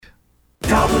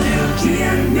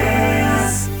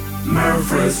WGNS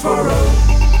Murfreesboro.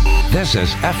 This is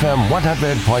FM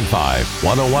 100.5,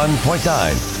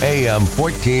 101.9, AM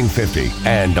 1450,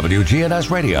 and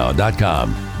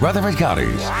WGNSradio.com. Rutherford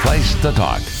County's place to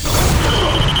talk.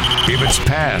 If it's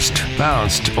passed,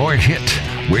 bounced, or hit,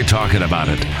 we're talking about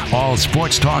it. All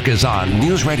sports talk is on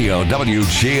News Radio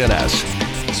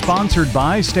WGNS. Sponsored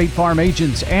by State Farm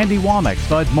agents Andy Womack,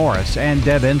 Bud Morris, and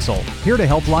Deb Insel. Here to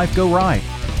help life go right.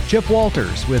 Chip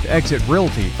Walters with Exit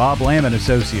Realty, Bob Lamb and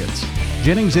Associates.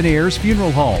 Jennings and Ayers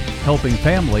Funeral Home, helping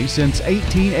families since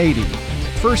 1880.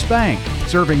 First Bank,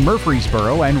 serving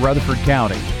Murfreesboro and Rutherford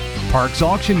County. Parks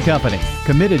Auction Company,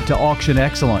 committed to auction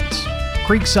excellence.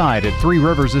 Creekside at Three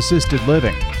Rivers Assisted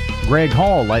Living. Greg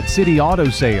Hall at City Auto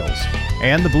Sales.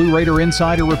 And the Blue Raider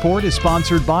Insider Report is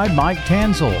sponsored by Mike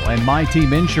Tanzel and My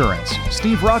Team Insurance,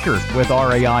 Steve Ruckert with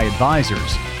RAI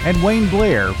Advisors, and Wayne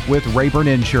Blair with Rayburn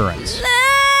Insurance.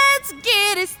 Let's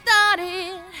get it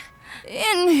started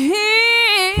in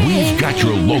here. We've got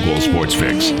your local sports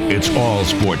fix. It's all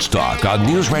sports talk on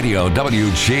News Radio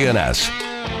WGNS.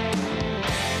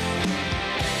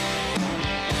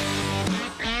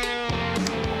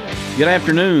 Good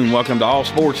afternoon. Welcome to All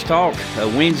Sports Talk, a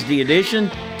Wednesday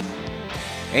edition.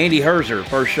 Andy Herzer,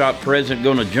 First Shot president,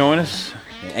 going to join us.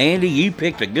 Andy, you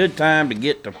picked a good time to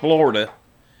get to Florida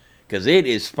because it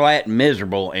is flat and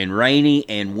miserable and rainy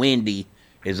and windy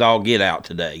as all get out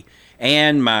today.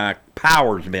 And my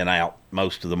power's been out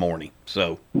most of the morning.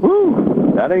 So,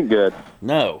 woo, that ain't good.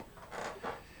 No,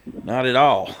 not at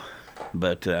all.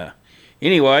 But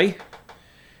anyway,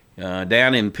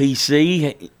 down in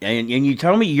PC, and you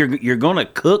told me you're going to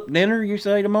cook dinner, you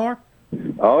say, tomorrow?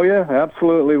 Oh, yeah,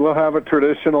 absolutely. We'll have a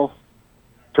traditional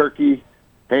turkey,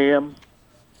 ham,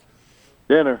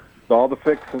 dinner, all the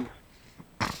fixings.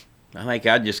 I think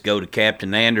I'd just go to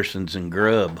Captain Anderson's and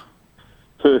grub.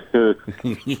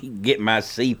 Get my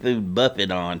seafood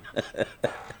buffet on.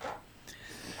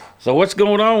 So what's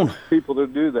going on? People to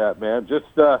do that, man. Just,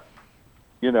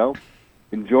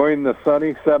 enjoying the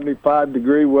sunny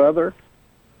 75-degree weather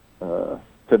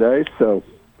today. So,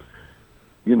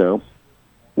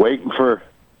 waiting for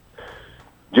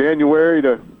January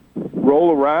to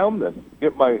roll around and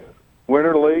get my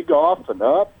winter league off and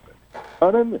up and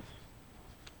running.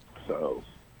 So,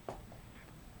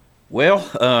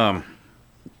 well,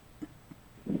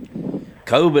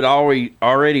 COVID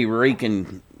already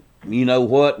wreaking,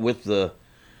 with the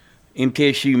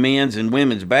MTSU men's and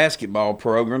women's basketball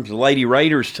programs. The Lady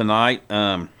Raiders tonight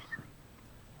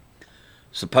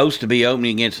supposed to be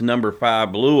opening against number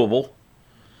 5 Louisville.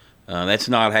 That's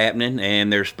not happening,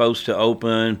 and they're supposed to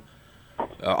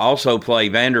also play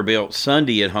Vanderbilt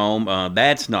Sunday at home.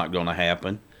 That's not going to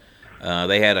happen.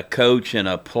 They had a coach and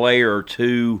a player or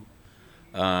two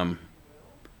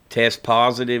test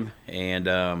positive,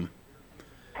 and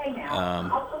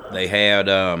they had,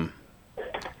 I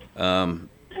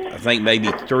think,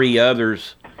 maybe 3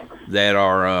 others that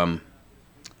are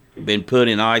been put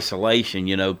in isolation,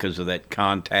 because of that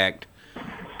contact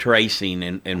tracing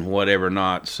and whatever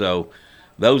not. So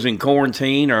those in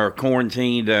quarantine are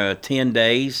quarantined 10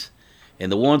 days,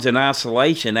 and the ones in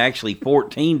isolation actually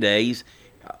 14 days,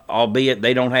 albeit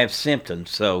they don't have symptoms.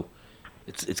 So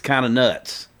it's kind of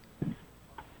nuts.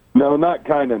 No, not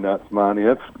kind of nuts, Monty.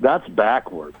 That's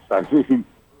backwards. I mean,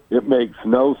 it makes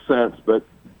no sense, but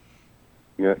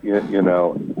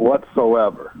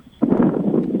whatsoever.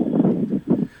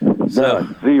 So, no,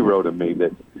 zero to me.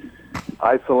 That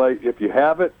isolate if you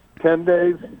have it 10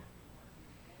 days,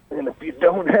 and if you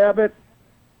don't have it,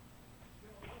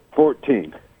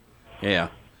 14. Yeah.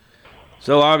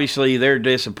 So obviously they're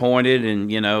disappointed, and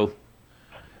I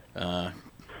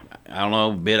don't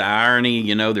know, a bit of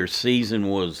irony. Their season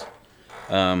was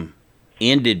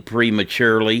ended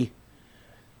prematurely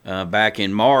back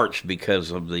in March because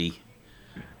of the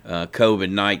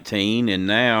COVID-19, and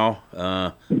now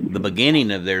the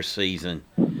beginning of their season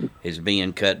is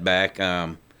being cut back.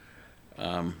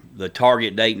 The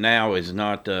target date now is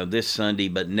not this Sunday,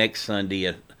 but next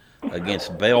Sunday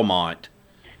against Belmont.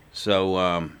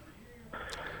 So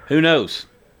who knows?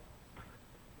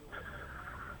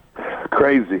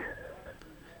 Crazy.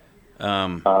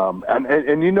 And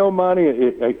Monty,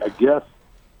 I guess,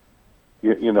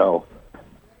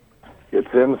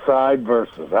 it's inside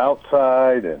versus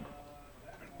outside, and,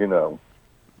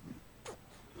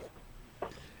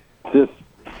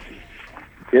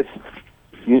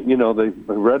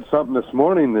 they read something this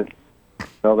morning that,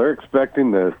 they're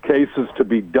expecting the cases to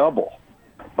be double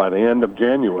by the end of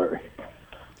January.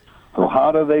 So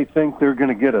how do they think they're going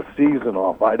to get a season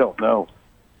off? I don't know.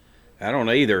 I don't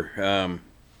either. There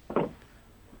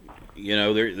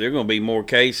are going to be more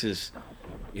cases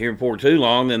here before too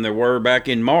long than there were back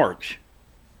in March.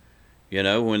 You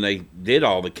know, when they did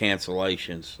all the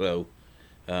cancellations. So,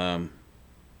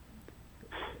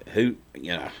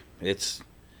 it's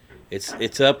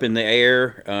up in the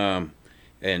air.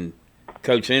 And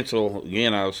Coach Insel,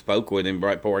 again, I spoke with him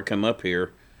right before I come up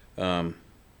here.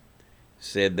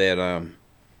 Said that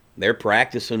they're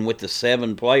practicing with the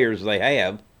 7 players they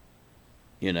have.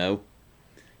 You know,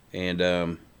 and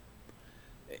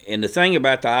the thing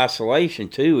about the isolation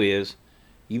too is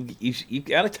you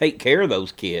got to take care of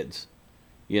those kids.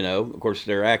 You know, of course,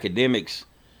 their academics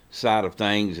side of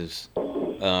things is,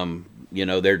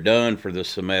 they're done for the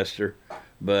semester.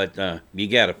 But you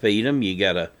got to feed them. You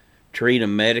got to treat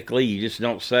them medically. You just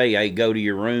don't say, hey, go to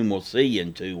your room. We'll see you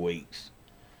in 2 weeks.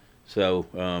 So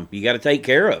you got to take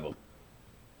care of them.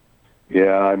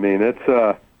 Yeah, I mean,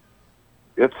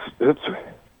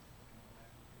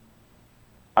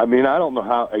 I mean, I don't know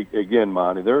how, again,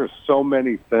 Monty, there are so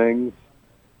many things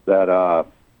that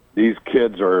these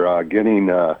kids are getting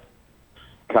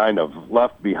kind of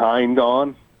left behind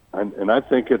on. And I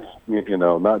think it's,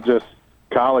 not just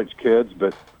college kids,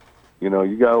 but, you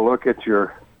got to look at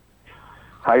your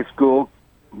high school.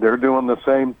 They're doing the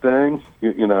same thing.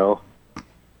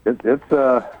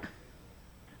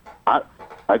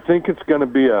 I think it's going to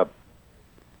be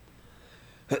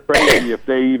crazy if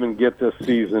they even get this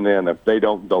season in, if they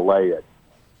don't delay it.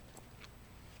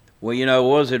 Well,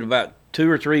 was it about 2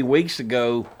 or 3 weeks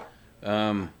ago?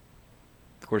 Of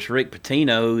course, Rick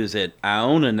Pitino is at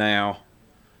Iona now.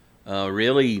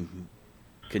 Really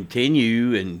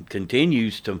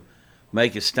continues to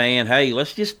make a stand. Hey,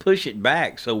 let's just push it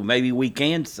back so maybe we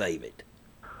can save it.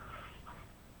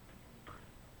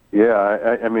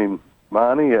 Yeah, I mean,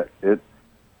 Monty,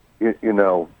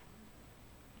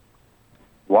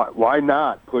 why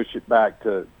not push it back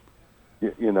to,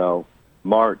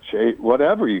 March 8th,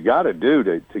 whatever you got to do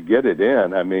to get it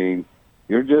in. I mean,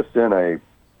 you're just in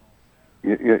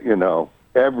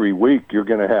every week you're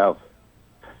going to have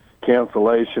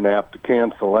cancellation after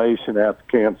cancellation after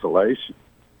cancellation.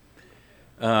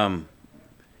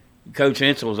 Coach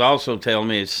Insel was also telling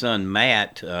me his son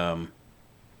Matt,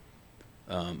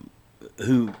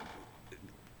 who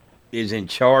is in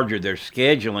charge of their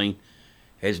scheduling,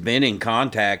 has been in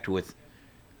contact with.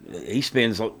 He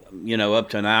spends, up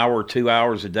to an hour or 2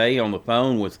 hours a day on the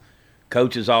phone with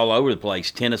coaches all over the place.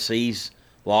 Tennessee's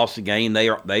lost a game;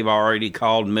 they've already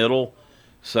called middle,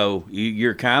 so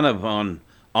you're kind of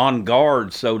on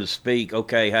guard, so to speak.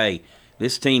 Okay, hey,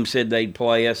 this team said they'd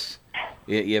play us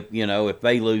if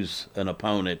they lose an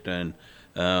opponent, and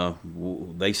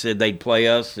they said they'd play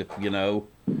us if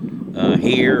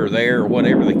here or there or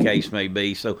whatever the case may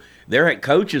be. So they're at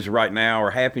coaches right now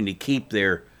are having to keep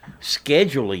their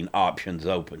scheduling options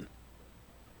open.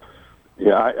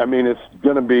 Yeah, I mean, it's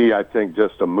going to be, I think,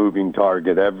 just a moving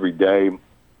target every day,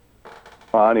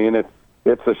 Bonnie, and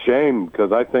it's a shame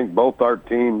because I think both our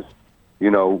teams,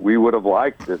 we would have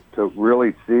liked it to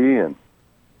really see and,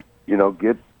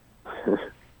 get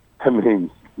 – I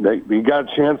mean, we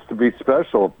got a chance to be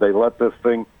special if they let this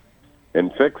thing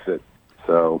and fix it.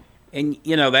 So, and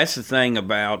that's the thing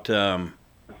about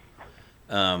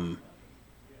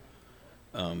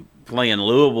playing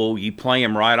Louisville. You play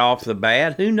them right off the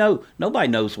bat. Who knows? Nobody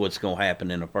knows what's going to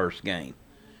happen in the first game.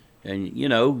 And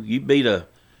you beat a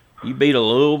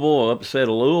Louisville, upset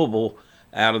a Louisville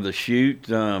out of the chute.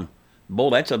 Boy,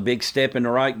 that's a big step in the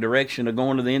right direction of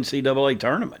going to the NCAA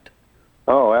tournament.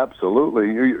 Oh,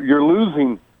 absolutely. You're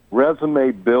losing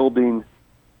resume building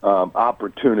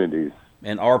opportunities.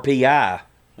 And RPI.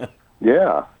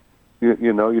 Yeah.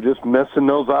 You're just missing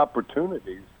those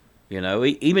opportunities.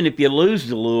 Even if you lose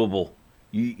to Louisville,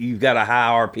 you've got a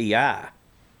high RPI.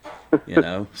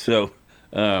 So,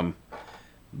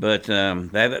 but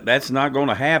that's not going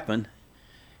to happen.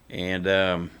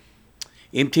 And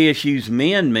MTSU's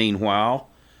men, meanwhile,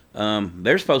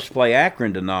 they're supposed to play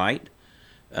Akron tonight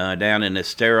down in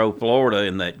Estero, Florida,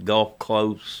 in that Gulf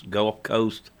Coast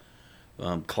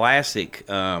Classic.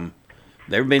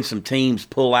 There have been some teams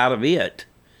pull out of it,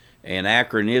 and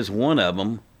Akron is one of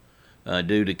them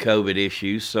due to COVID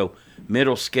issues. So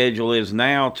middle schedule is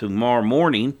now tomorrow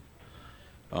morning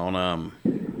on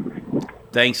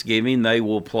Thanksgiving. They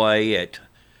will play at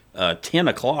 10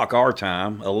 o'clock our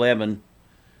time, 11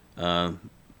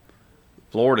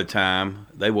 Florida time.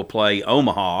 They will play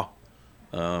Omaha,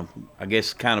 I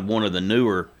guess kind of one of the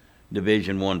newer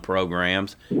Division I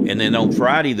programs. And then on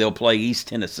Friday they'll play East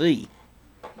Tennessee.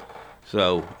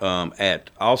 So at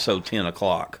also 10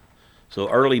 o'clock. So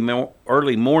early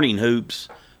morning hoops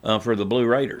for the Blue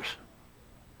Raiders.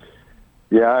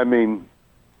 Yeah, I mean,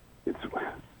 it's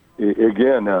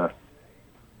again,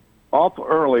 awful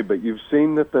early, but you've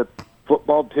seen that the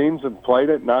football teams have played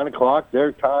at 9 o'clock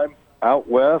their time out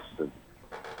west. And,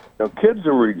 kids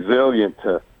are resilient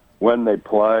to when they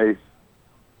play.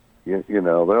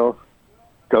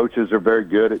 Coaches are very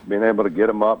good at being able to get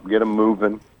them up, get them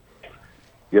moving,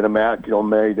 get them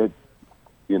acclimated,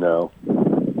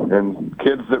 and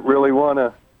kids that really want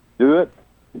to do it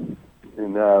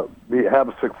and have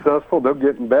a successful, they'll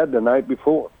get in bed the night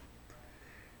before.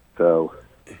 So,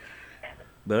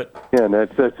 but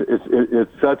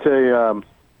it's such a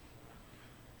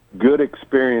good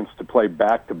experience to play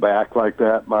back to back like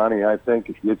that, Monty. I think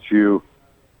it gets you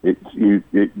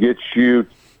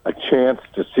a chance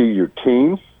to see your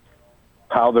team,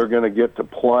 how they're going to get to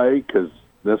play, because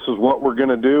this is what we're going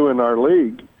to do in our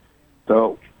league.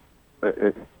 So,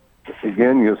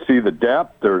 again, you'll see the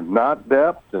depth or not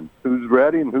depth and who's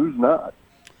ready and who's not.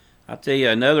 I'll tell you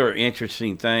another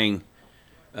interesting thing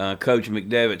Coach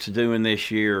McDevitt's doing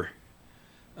this year.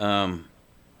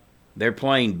 They're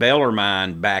playing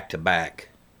Bellarmine back-to-back.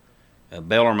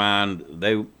 Bellarmine,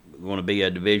 they want to be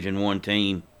a Division I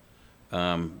team.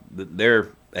 They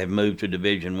have moved to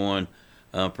Division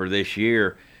I for this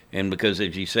year. And because,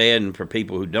 as you said, and for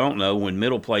people who don't know, when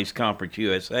Middle Place Conference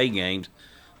USA games,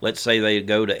 let's say they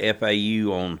go to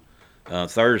FAU on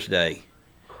Thursday.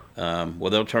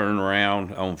 They'll turn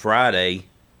around on Friday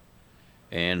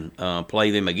and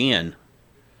play them again.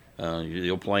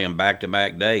 You'll play them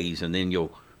back-to-back days, and then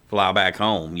you'll fly back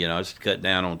home. It's cut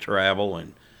down on travel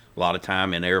and a lot of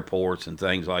time in airports and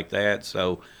things like that.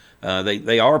 So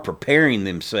they are preparing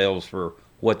themselves for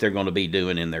what they're going to be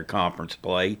doing in their conference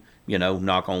play,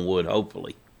 knock on wood,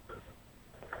 hopefully.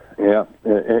 Yeah,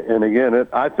 and again,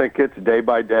 I think it's day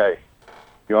by day.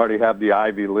 You already have the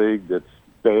Ivy League that's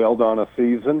bailed on a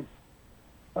season.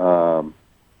 So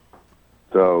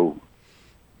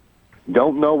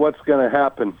don't know what's going to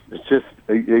happen. It's just,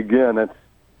 again,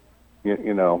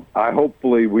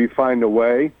 hopefully we find a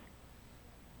way.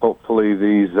 Hopefully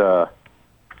these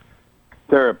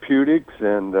therapeutics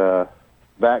and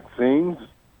vaccines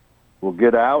will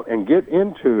get out and get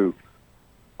into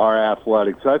our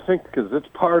athletics. I think because it's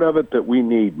part of it that we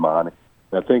need, Monty.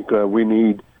 I think we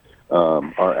need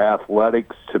our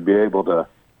athletics to be able to,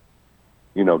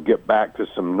 get back to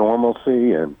some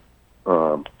normalcy. And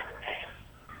so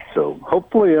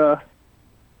hopefully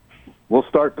we'll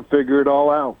start to figure it all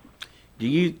out.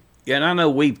 And I know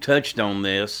we've touched on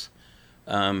this.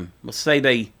 Let's say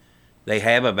they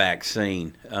have a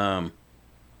vaccine.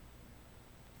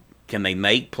 Can they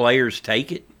make players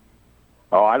take it?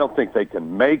 Oh, I don't think they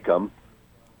can make them.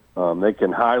 They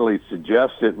can highly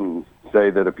suggest it and say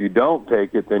that if you don't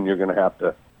take it, then you're going to have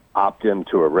to opt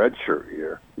into a redshirt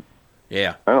year.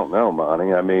 Yeah. I don't know,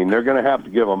 Monty. I mean, they're going to have to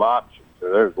give them options.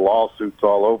 There's lawsuits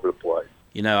all over the place.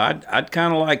 I'd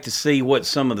kind of like to see what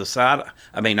some of the side.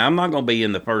 I mean, I'm not going to be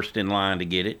in the first in line to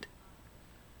get it.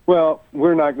 Well,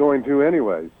 we're not going to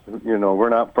anyways. We're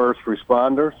not first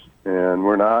responders, and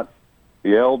we're not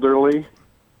the elderly.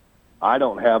 I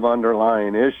don't have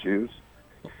underlying issues.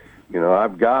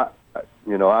 I've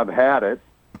had it,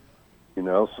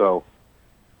 so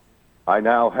I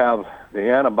now have the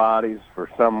antibodies for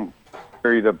some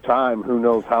period of time. Who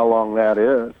knows how long that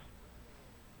is?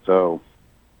 So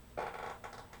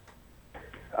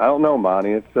I don't know,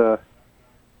 Monty. It's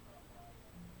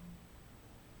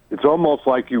almost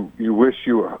like you wish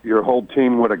your whole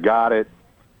team would have got it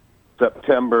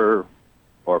September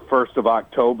or 1st of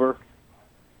October,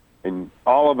 and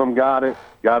all of them got it,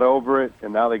 got over it,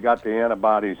 and now they got the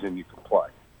antibodies and you can play.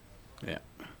 Yeah.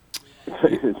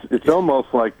 It's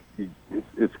almost like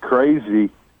it's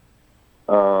crazy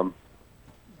because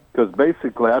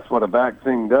basically that's what a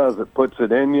vaccine does. It puts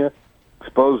it in you,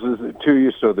 exposes it to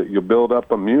you so that you build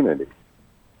up immunity.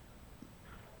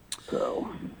 So...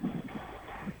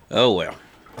 Oh, well.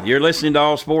 You're listening to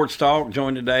All Sports Talk,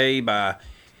 joined today by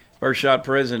First Shot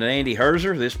President Andy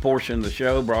Herzer. This portion of the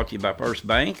show brought to you by First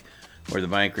Bank, where the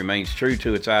bank remains true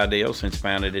to its ideals since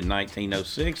founded in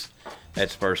 1906.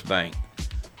 That's First Bank.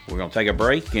 We're going to take a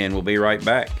break, and we'll be right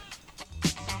back.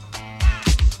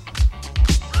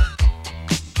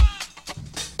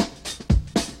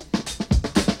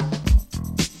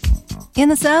 In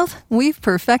the South, we've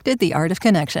perfected the art of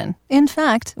connection. In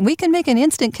fact, we can make an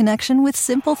instant connection with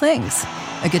simple things.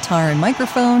 A guitar and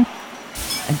microphone,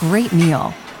 a great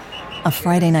meal, a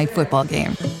Friday night football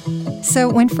game. So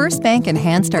when First Bank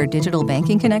enhanced our digital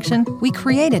banking connection, we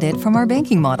created it from our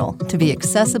banking model to be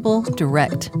accessible,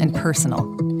 direct, and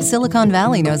personal. Silicon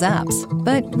Valley knows apps,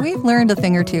 but we've learned a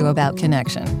thing or two about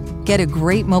connection. Get a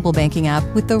great mobile banking app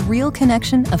with the real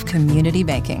connection of community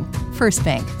banking. First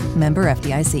Bank, member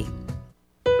FDIC.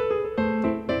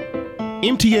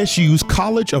 MTSU's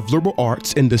College of Liberal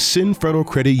Arts and the Sin Federal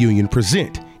Credit Union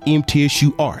present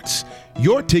MTSU Arts,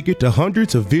 your ticket to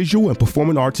hundreds of visual and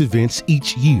performing arts events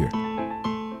each year.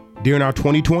 During our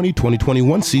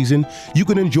 2020-2021 season, you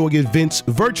can enjoy events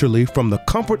virtually from the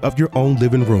comfort of your own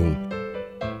living room.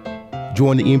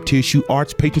 Join the MTSU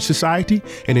Arts Patron Society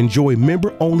and enjoy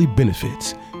member-only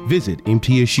benefits. Visit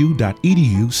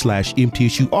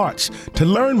mtsu.edu/MTSUarts to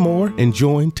learn more and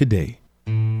join today.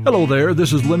 Hello there,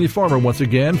 this is Lenny Farmer once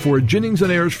again for Jennings &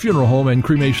 Ayers Funeral Home and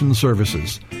Cremation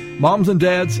Services. Moms and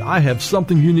dads, I have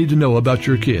something you need to know about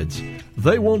your kids.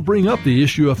 They won't bring up the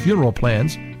issue of funeral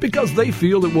plans because they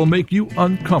feel it will make you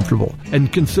uncomfortable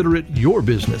and consider it your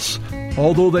business.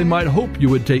 Although they might hope you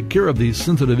would take care of these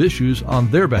sensitive issues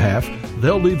on their behalf,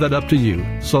 they'll leave that up to you.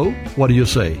 So, what do you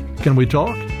say? Can we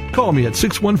talk? Call me at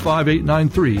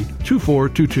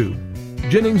 615-893-2422.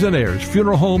 Jennings & Ayers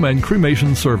Funeral Home and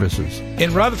Cremation Services.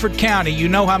 In Rutherford County, you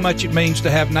know how much it means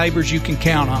to have neighbors you can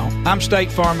count on. I'm State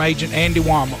Farm Agent Andy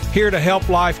Womack, here to help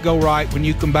life go right when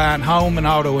you combine home and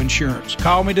auto insurance.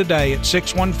 Call me today at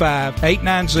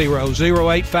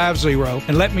 615-890-0850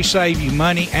 and let me save you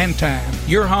money and time.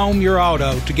 Your home, your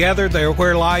auto, together they're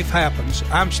where life happens.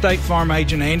 I'm State Farm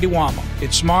Agent Andy Womack.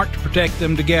 It's smart to protect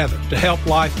them together to help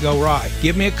life go right.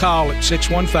 Give me a call at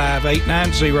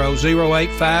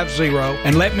 615-890-0850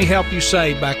 and let me help you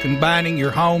save by combining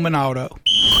your home and auto.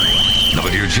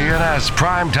 WGNS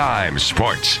Primetime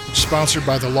Sports. Sponsored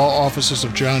by the law offices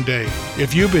of John Day.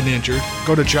 If you've been injured,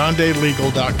 go to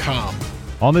johndaylegal.com.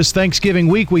 On this Thanksgiving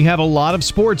week, we have a lot of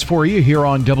sports for you here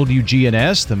on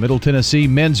WGNS. The Middle Tennessee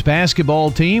men's basketball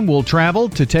team will travel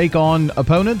to take on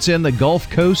opponents in the Gulf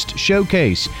Coast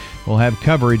Showcase. We'll have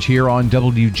coverage here on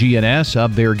WGNS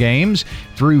of their games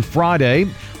through Friday.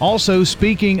 Also,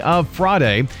 speaking of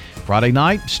Friday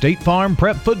night, State Farm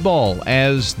Prep football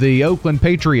as the Oakland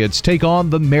Patriots take on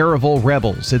the Maryville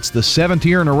Rebels. It's the 7th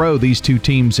year in a row these two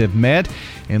teams have met.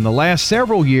 In the last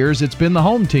several years, it's been the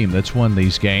home team that's won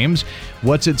these games.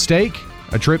 What's at stake?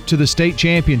 A trip to the state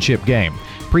championship game.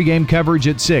 Pre-game coverage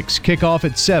at 6, kickoff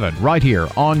at 7, right here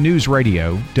on News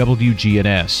Radio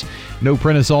WGNS. No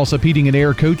Prentice Allsup Heating and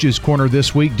Air Coaches Corner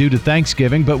this week due to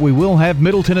Thanksgiving, but we will have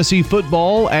Middle Tennessee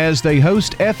football as they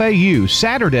host FAU.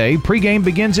 Saturday, pregame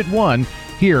begins at 1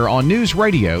 here on News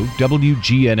Radio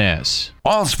WGNS.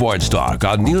 All sports talk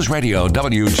on News Radio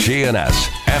WGNS,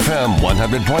 FM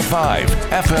 100.5,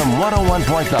 FM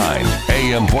 101.9,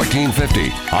 AM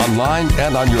 1450, online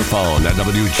and on your phone at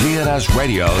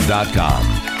WGNSradio.com.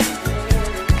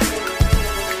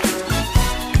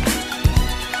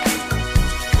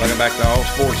 Welcome back to All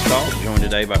Sports Talk. Joined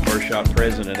today by First Shot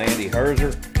President Andy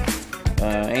Herzer.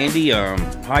 Andy,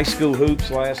 high school hoops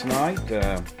last night.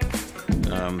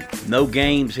 No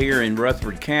games here in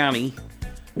Rutherford County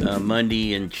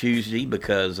Monday and Tuesday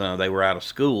because they were out of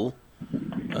school.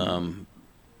 I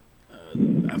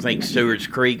think Stewart's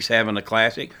Creek's having a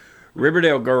classic.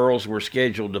 Riverdale girls were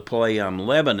scheduled to play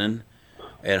Lebanon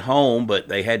at home, but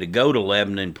they had to go to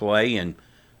Lebanon and play, and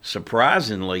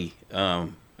surprisingly, I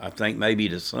think maybe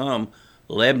to some,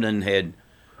 Lebanon had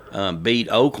beat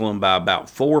Oakland by about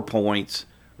 4 points.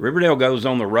 Riverdale goes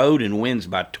on the road and wins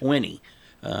by 20.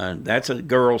 That's a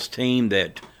girls' team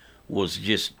that was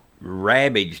just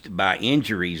ravaged by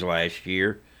injuries last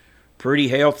year. Pretty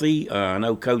healthy. I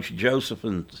know Coach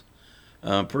Josephson's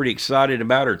pretty excited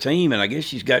about her team, and I guess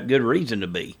she's got good reason to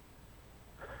be.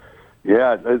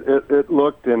 Yeah, it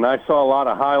looked, and I saw a lot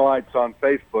of highlights on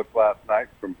Facebook last night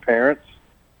from parents.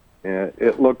 And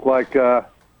it looked like a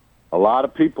lot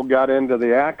of people got into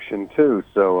the action, too.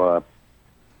 So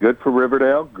good for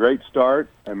Riverdale. Great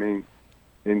start. I mean,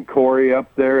 and Corey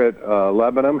up there at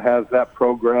Lebanon has that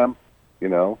program,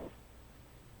 was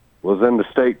in the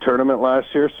state tournament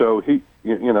last year. So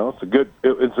it's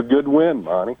a good win,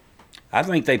 Monty. I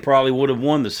think they probably would have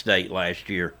won the state last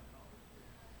year,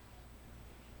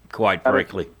 quite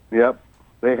frankly. Yep.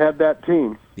 They had that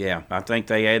team. Yeah, I think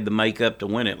they had the makeup to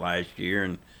win it last year,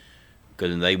 and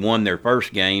because they won their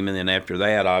first game, and then after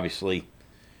that, obviously,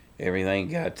 everything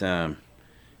got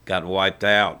wiped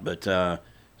out. But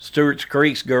Stewart's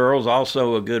Creek's girls,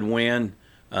 also a good win.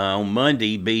 On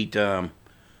Monday, beat JP2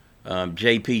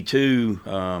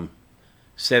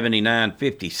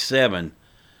 79-57.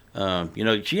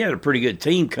 She had a pretty good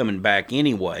team coming back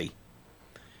anyway.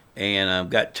 And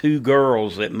got two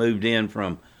girls that moved in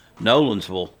from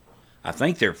Nolensville. I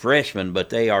think they're freshmen,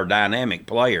 but they are dynamic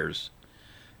players.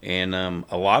 And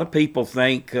a lot of people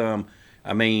think,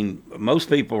 most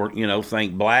people,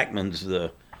 think Blackman's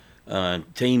the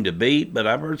team to beat, but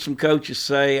I've heard some coaches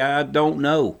say, I don't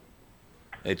know.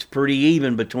 It's pretty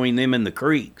even between them and the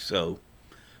Creek. So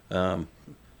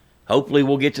hopefully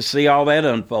we'll get to see all that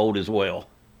unfold as well.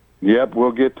 Yep,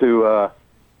 we'll get to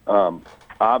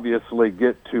obviously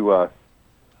get to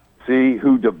see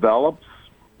who develops.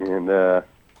 And,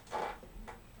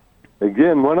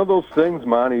 again, one of those things,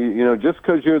 Monty, just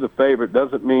because you're the favorite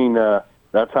doesn't mean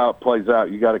that's how it plays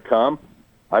out. You got to come.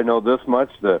 I know this much.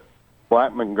 The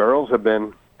Blackman girls have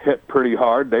been hit pretty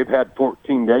hard. They've had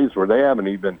 14 days where they haven't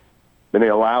even been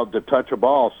allowed to touch a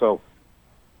ball. So,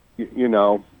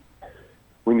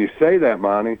 when you say that,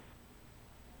 Monty,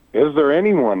 is there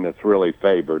anyone that's really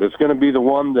favored? It's going to be the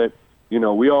one that,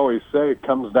 we always say it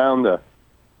comes down to,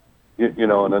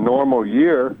 in a normal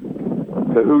year,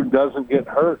 to who doesn't get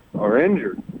hurt or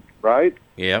injured, right?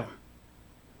 Yeah.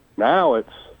 Now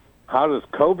it's how does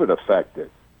COVID affect it?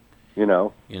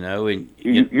 And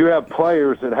you have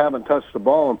players that haven't touched the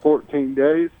ball in 14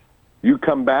 days. You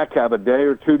come back, have a day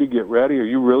or two to get ready. Are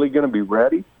you really going to be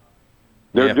ready?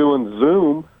 They're doing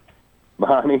Zoom,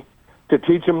 Monty, to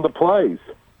teach them the plays.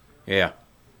 Yeah.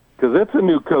 Because it's a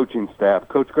new coaching staff.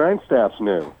 Coach Grindstaff's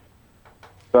new.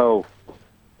 So,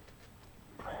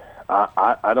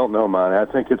 I don't know, Monty. I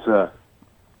think it's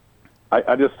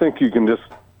I just think you can just,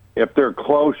 if they're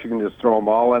close, you can just throw them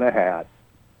all in a hat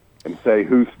and say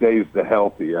who stays the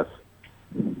healthiest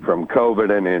from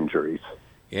COVID and injuries.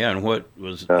 Yeah, and what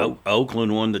was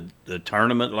Oakland won the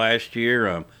tournament last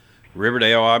year.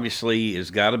 Riverdale obviously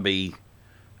has got to be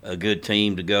a good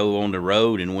team to go on the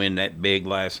road and win that big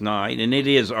last night. And it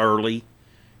is early.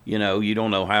 You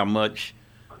don't know how much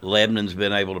Lebanon's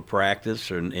been able to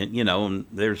practice. And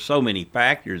there's so many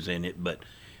factors in it. But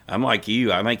I'm like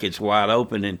you. I think it's wide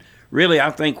open. And really,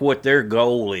 I think what their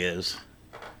goal is,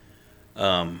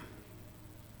 they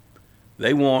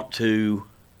want to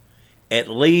at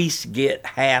least get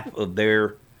half of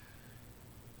their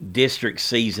district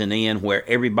season in where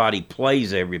everybody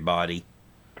plays everybody,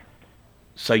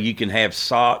 so you can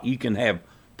have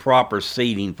proper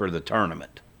seeding for the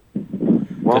tournament.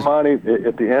 Well, Monty,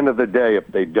 at the end of the day, if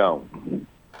they don't,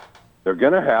 they're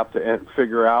going to have to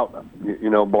figure out,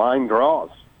 blind draws.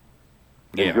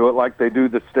 And do it like they do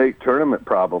the state tournament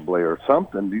probably or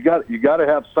something. You got to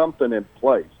have something in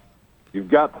place. You've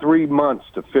got 3 months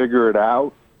to figure it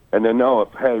out and to know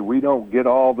if we don't get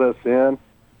all this in,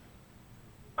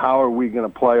 how are we going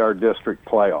to play our district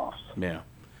playoffs? Yeah.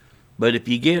 But if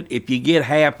you get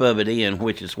half of it in,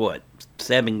 which is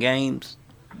 7 games,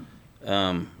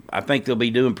 I think they'll be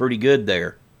doing pretty good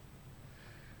there.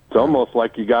 It's almost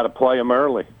like you got to play them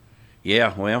early.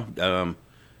 Yeah, well,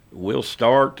 we'll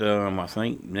start, I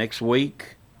think, next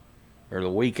week or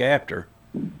the week after.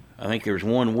 I think there's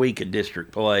 1 week of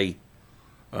district play.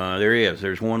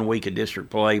 There's 1 week of district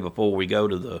play before we go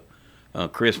to the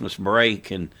Christmas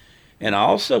break. And I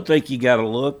also think you got to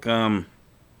look at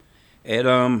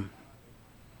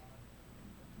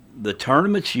the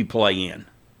tournaments you play in.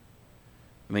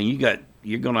 I mean,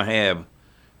 you're going to have,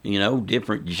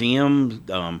 different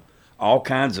gyms, all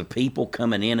kinds of people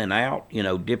coming in and out,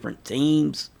 different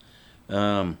teams.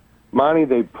 Monty,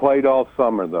 they played all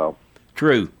summer though.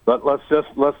 True. But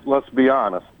let's be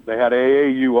honest. They had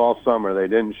AAU all summer. They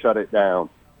didn't shut it down.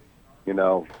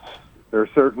 There are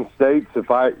certain states you're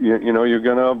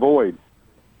going to avoid.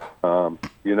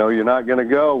 You're not going to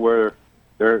go where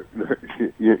you're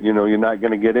not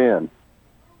going to get in.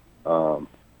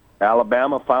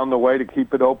 Alabama found a way to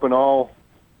keep it open all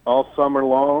summer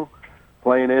long,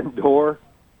 playing indoor,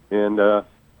 and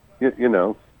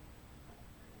you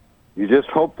just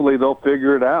hopefully they'll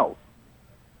figure it out.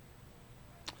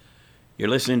 You're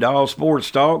listening to All Sports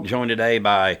Talk, joined today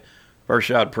by First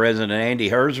Shot President Andy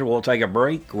Herzer. We'll take a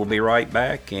break. We'll be right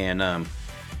back, and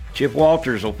Chip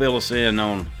Walters will fill us in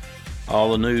on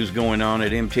all the news going on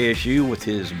at MTSU with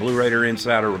his Blue Raider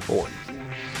Insider Report.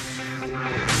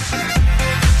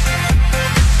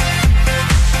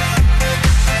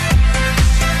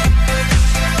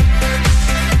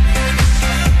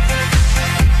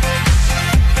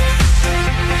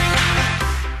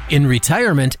 In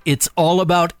retirement, it's all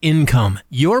about income.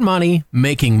 Your money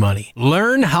making money.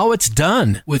 Learn how it's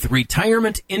done with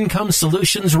Retirement Income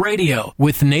Solutions Radio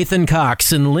with Nathan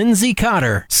Cox and Lindsay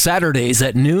Cotter. Saturdays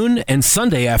at noon and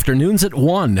Sunday afternoons at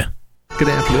 1. Good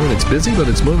afternoon. It's busy, but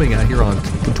it's moving out here on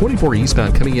the 24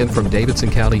 eastbound coming in from Davidson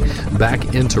County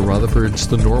back into Rutherford. It's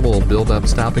the normal build-up,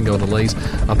 stop and go delays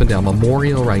up and down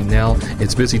Memorial right now.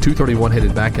 It's busy 231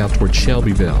 headed back out towards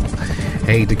Shelbyville.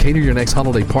 Hey, to cater your next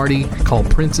holiday party, call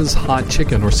Prince's Hot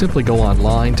Chicken or simply go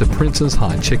online to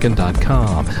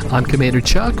princeshotchicken.com. I'm Commander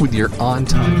Chuck with your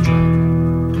on-time.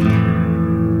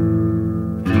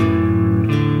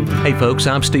 Hey folks,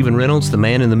 I'm Stephen Reynolds, the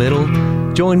man in the middle.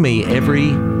 Join me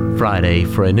every Friday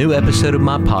for a new episode of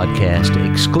my podcast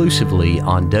exclusively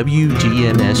on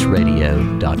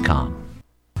WGNSradio.com.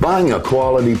 Buying a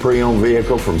quality pre-owned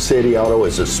vehicle from City Auto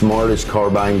is the smartest car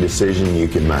buying decision you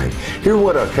can make. Hear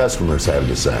what our customers have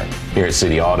to say. Here at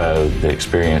City Auto, the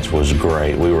experience was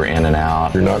great. We were in and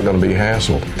out. You're not going to be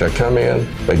hassled. They come in,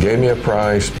 they gave me a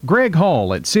price. Greg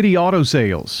Hall at City Auto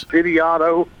Sales. City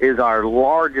Auto is our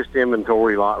largest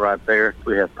inventory lot right there.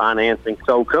 We have financing.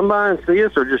 So come by and see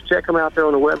us or just check them out there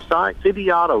on the website,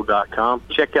 cityauto.com.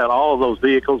 Check out all of those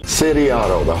vehicles. City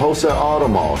Auto, the wholesale auto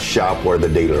mall. Shop where the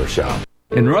dealers shop.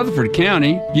 In Rutherford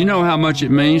County, you know how much it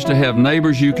means to have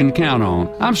neighbors you can count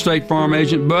on. I'm State Farm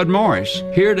Agent Bud Morris,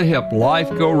 here to help life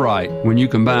go right when you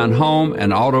combine home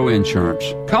and auto insurance.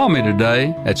 Call me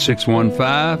today at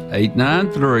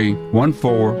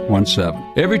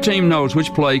 615-893-1417. Every team knows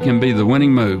which play can be the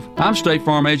winning move. I'm State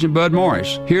Farm Agent Bud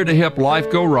Morris, here to help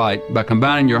life go right by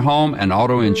combining your home and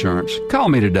auto insurance. Call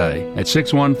me today at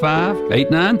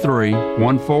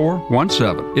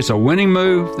 615-893-1417. It's a winning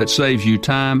move that saves you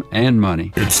time and money.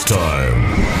 It's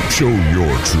time. Show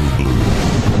your true blue.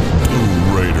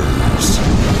 Blue Raiders.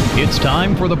 It's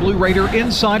time for the Blue Raider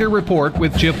Insider Report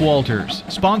with Chip Walters.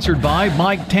 Sponsored by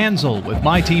Mike Tanzel with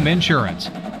My Team Insurance,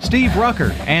 Steve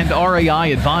Rucker and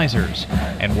RAI Advisors,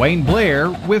 and Wayne Blair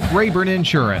with Rayburn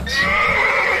Insurance.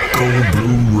 Go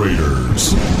Blue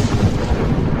Raiders.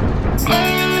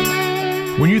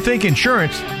 When you think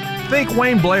insurance, think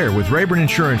Wayne Blair with Rayburn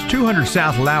Insurance, 200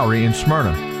 South Lowry in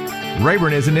Smyrna.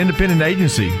 Rayburn is an independent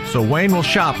agency, so Wayne will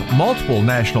shop multiple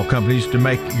national companies to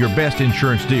make your best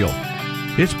insurance deal.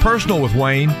 It's personal with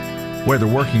Wayne, whether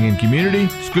working in community,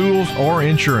 schools, or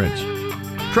insurance.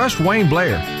 Trust Wayne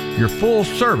Blair, your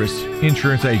full-service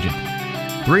insurance agent.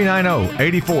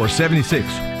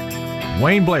 390-8476.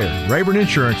 Wayne Blair, Rayburn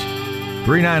Insurance,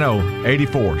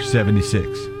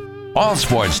 390-8476. All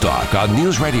sports talk on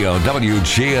News Radio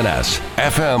WGNS,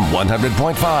 FM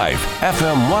 100.5,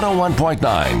 FM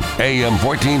 101.9, AM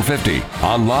 1450,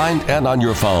 online and on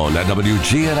your phone at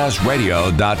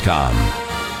WGNSradio.com.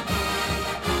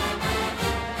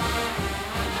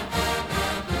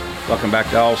 Welcome back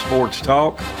to All Sports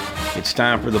Talk. It's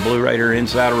time for the Blue Raider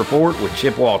Insider Report with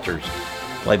Chip Walters,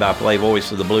 play-by-play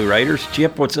voice of the Blue Raiders.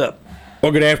 Chip, what's up?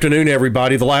 Well, good afternoon,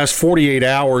 everybody. The last 48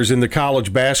 hours in the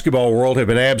college basketball world have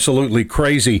been absolutely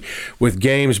crazy, with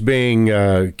games being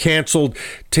canceled,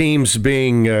 teams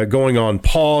being going on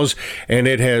pause, and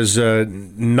it has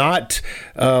not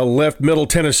left Middle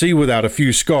Tennessee without a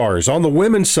few scars. On the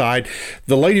women's side,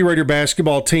 the Lady Raider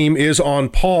basketball team is on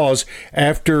pause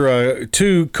after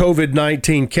 2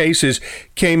 COVID-19 cases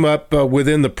came up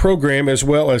within the program, as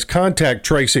well as contact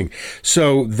tracing.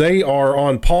 So they are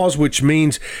on pause, which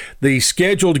means the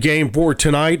scheduled game for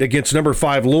tonight against number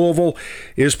 5 Louisville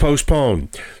is postponed.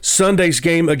 Sunday's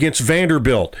game against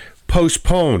Vanderbilt,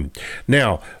 postponed.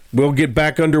 Now, we'll get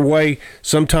back underway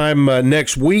sometime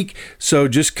next week, so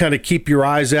just kind of keep your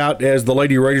eyes out as the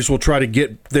Lady Raiders will try to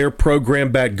get their program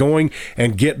back going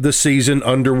and get the season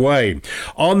underway.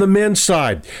 On the men's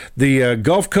side, the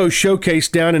Gulf Coast Showcase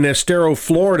down in Estero,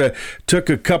 Florida, took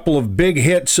a couple of big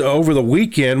hits over the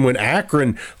weekend when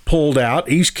Akron pulled out,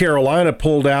 East Carolina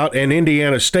pulled out, and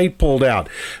Indiana State pulled out.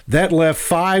 That left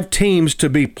 5 teams to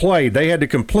be played. They had to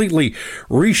completely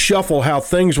reshuffle how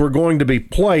things were going to be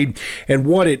played, and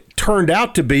what it turned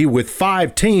out to be, with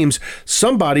 5 teams,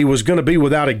 somebody was going to be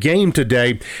without a game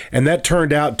today, and that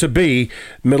turned out to be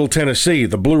Middle Tennessee.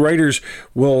 The Blue Raiders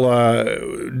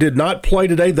did not play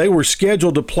today. They were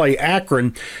scheduled to play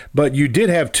Akron, but you did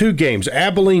have 2 games,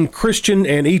 Abilene Christian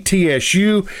and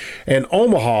ETSU, and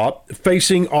Omaha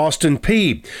facing Austin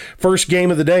Peay. First game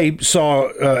of the day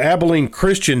saw Abilene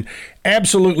Christian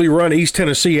absolutely run East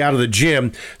Tennessee out of the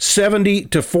gym.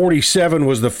 70-47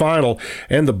 was the final,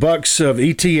 and the Bucks of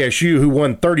ETSU, who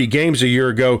won 30 games a year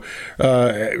ago,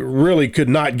 really could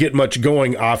not get much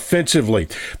going offensively.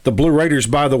 The Blue Raiders,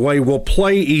 by the way, will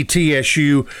play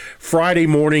ETSU Friday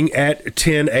morning at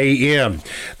 10 a.m.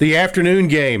 The afternoon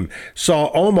game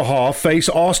saw Omaha face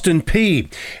Austin Peay,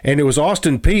 and it was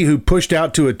Austin Peay who pushed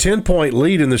out to a 10-point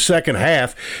lead in the second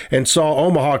half and saw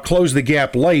Omaha close the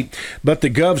gap late, but the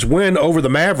Govs win over the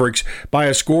Mavericks by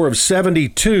a score of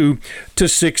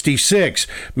 72-66.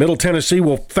 Middle Tennessee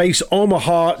will face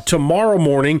Omaha tomorrow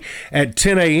morning at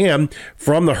 10 a.m.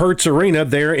 from the Hertz Arena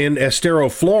there in Estero,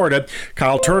 Florida.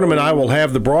 Kyle Turnham and I will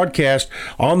have the broadcast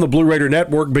on the Blue Raider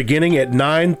Network beginning at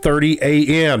 9:30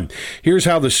 a.m. Here's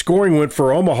how the scoring went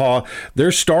for Omaha.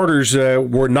 Their starters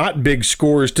were not big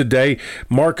scorers today.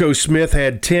 Marco Smith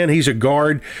had 10. He's a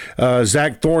guard. scored.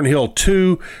 Zach Thornhill,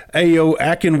 2. Ayo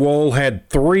Akinwole had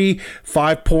 3.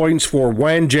 5 points for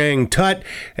Wanjang Tut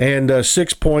and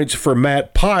 6 points for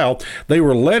Matt Pyle. They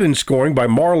were led in scoring by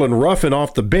Marlon Ruffin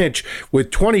off the bench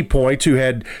with 20 points, who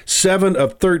had 7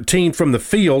 of 13 from the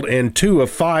field and 2 of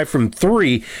 5 from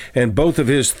 3, and both of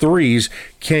his threes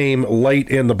came late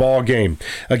in the ball game.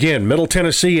 Again, Middle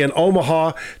Tennessee and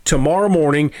Omaha tomorrow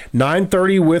morning,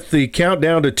 9:30 with the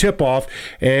countdown to tip-off,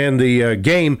 and the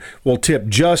game will tip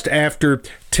just after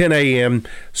 10 a.m.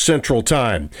 Central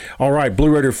Time. All right, Blue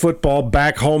Raider football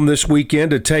back home this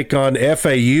weekend to take on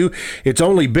FAU. It's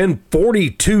only been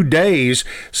 42 days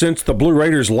since the Blue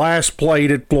Raiders last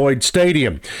played at Floyd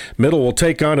Stadium. Middle will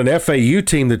take on an FAU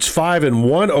team that's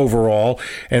 5-1 overall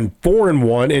and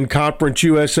 4-1 in Conference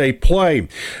USA play.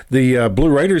 The Blue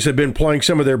Raiders have been playing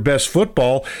some of their best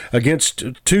football against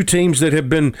two teams that have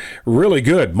been really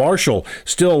good. Marshall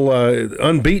still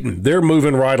unbeaten. They're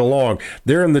moving right along.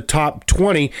 They're in the top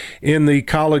 20 in the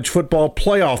college football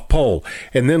playoff poll.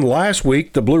 And then last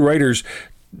week, the Blue Raiders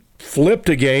flipped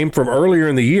a game from earlier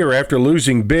in the year after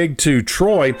losing big to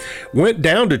Troy, went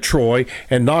down to Troy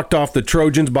and knocked off the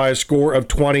Trojans by a score of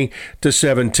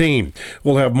 20-17.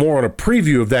 We'll have more on a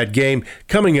preview of that game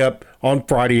coming up on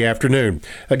Friday afternoon.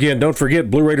 Again, don't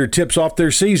forget, Blue Raider tips off their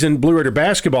season, Blue Raider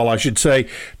basketball, I should say,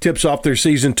 tips off their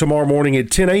season tomorrow morning at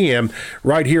 10 a.m.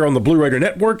 right here on the Blue Raider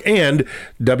Network and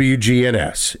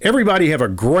WGNS. Everybody have a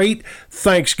great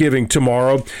Thanksgiving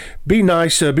tomorrow. Be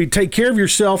nice, take care of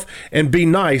yourself, and be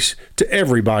nice to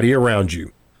everybody around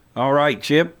you. All right,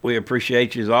 Chip, we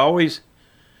appreciate you as always.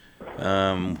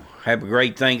 Have a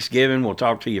great Thanksgiving. We'll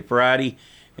talk to you Friday.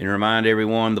 And remind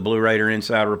everyone, the Blue Raider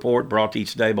Inside Report brought to you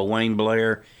today by Wayne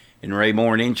Blair and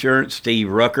Rayborn Insurance, Steve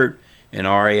Ruckert and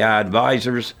RAI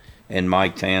Advisors, and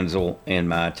Mike Tanzel and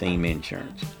My Team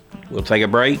Insurance. We'll take a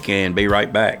break and be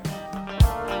right back.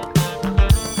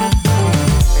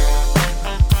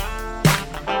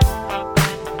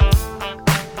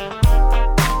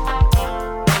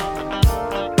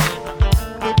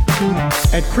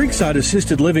 At Creekside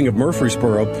Assisted Living of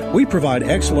Murfreesboro, we provide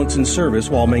excellence in service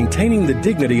while maintaining the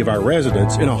dignity of our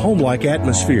residents in a home-like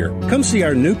atmosphere. Come see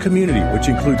our new community, which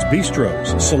includes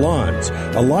bistros, salons,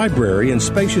 a library, and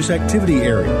spacious activity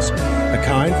areas. A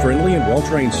kind, friendly, and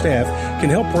well-trained staff can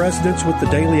help residents with the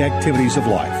daily activities of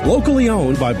life. Locally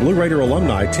owned by Blue Raider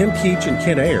alumni Tim Keach and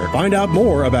Kent Ayer. Find out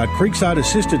more about Creekside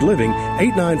Assisted Living,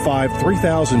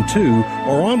 895-3002,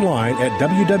 or online at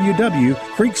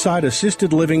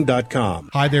www.creeksideassistedliving.com.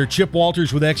 Hi there, Chip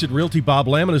Walters with Exit Realty Bob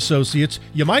Lamb & Associates.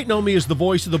 You might know me as the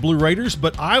voice of the Blue Raiders,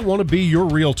 but I want to be your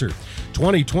realtor.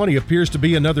 2020 appears to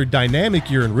be another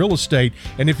dynamic year in real estate,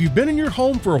 and if you've been in your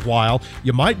home for a while,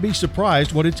 you might be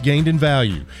surprised what it's gained in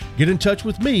value. Get in touch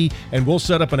with me, and we'll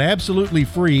set up an absolutely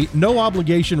free,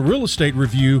 no-obligation real estate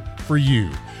review for you.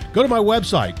 Go to my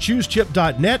website,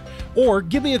 choosechip.net, or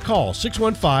give me a call,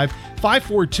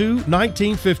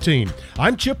 615-542-1915.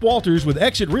 I'm Chip Walters with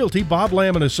Exit Realty Bob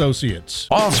Lamb & Associates.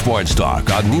 All sports talk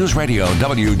on News Radio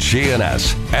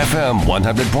WGNS, FM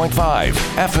 100.5,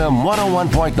 FM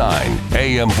 101.9,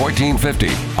 AM 1450,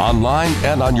 online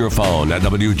and on your phone at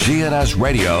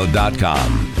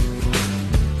WGNSradio.com.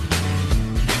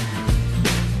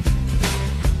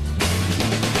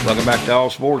 Welcome back to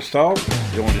All Sports Talk.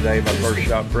 Joined today by First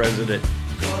Shot President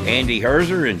Andy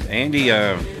Herzer. And Andy,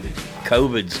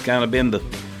 COVID's kind of been the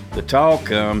talk.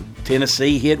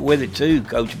 Tennessee hit with it too.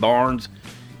 Coach Barnes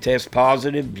test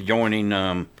positive, joining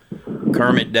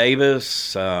Kermit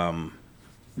Davis, Jim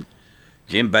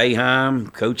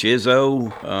Boeheim, Coach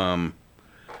Izzo.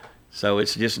 So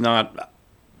it's just not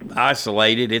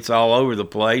isolated. It's all over the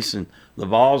place. And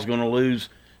Laval's going to lose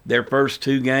their first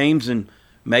two games and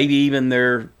maybe even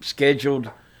their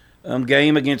scheduled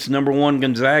game against number one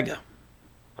Gonzaga.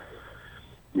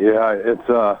 Yeah, it's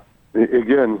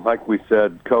again, like we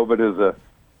said, COVID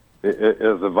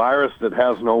is a virus that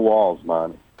has no walls,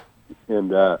 man.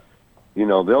 And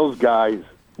those guys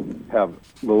have,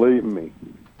 believe me,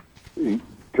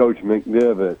 Coach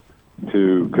McDivitt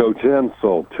to Coach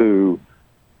Insel to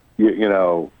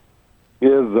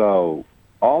Izzo.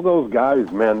 All those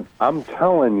guys, man, I'm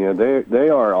telling you, they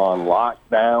are on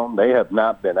lockdown. They have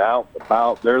not been out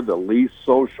about. They're the least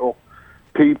social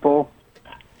people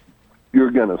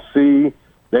you're going to see.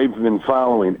 They've been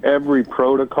following every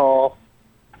protocol,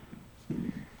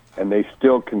 and they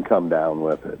still can come down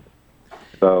with it.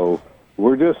 So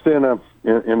we're just in a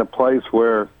place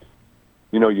where,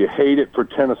 you hate it for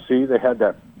Tennessee. They had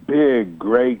that big,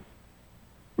 great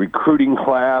recruiting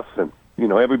class, and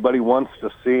everybody wants to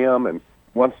see them and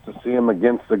wants to see them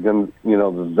against the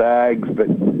Zags. But,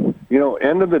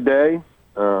 end of the day,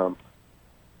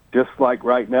 just like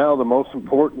right now, the most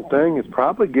important thing is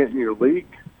probably getting your league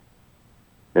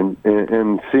and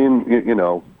seeing,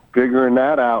 figuring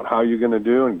that out, how you're going to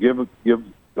do, and give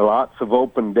lots of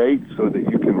open dates so that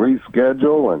you can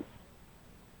reschedule. And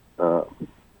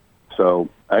so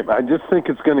I just think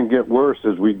it's going to get worse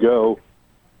as we go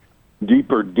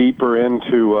deeper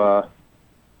into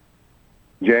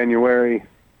January,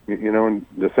 in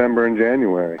December and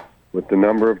January with the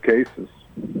number of cases.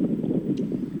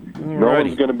 No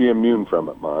one's going to be immune from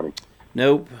it, Monty.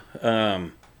 Nope.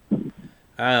 I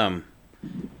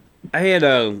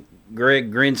had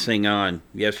Greg Grinsing on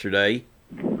yesterday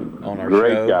on our show.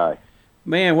 Great guy.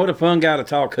 Man, what a fun guy to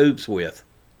talk hoops with.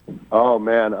 Oh,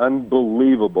 man,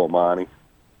 unbelievable, Monty.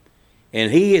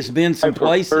 And he has been some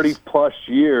places. 30-plus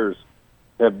years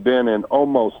have been in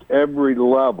almost every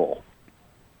level,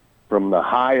 from the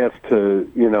highest to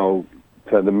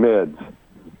the mids.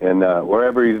 And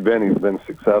wherever he's been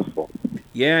successful.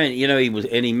 Yeah,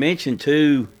 and he mentioned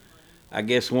too, I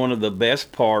guess one of the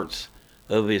best parts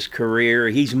of his career,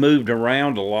 he's moved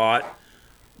around a lot,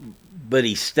 but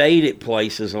he stayed at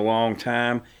places a long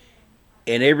time,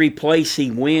 and every place he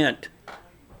went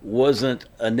wasn't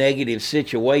a negative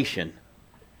situation.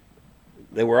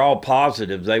 They were all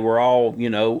positive. They were all,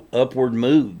 upward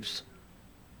moves.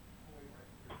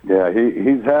 Yeah,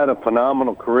 he's had a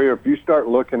phenomenal career. If you start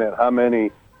looking at how many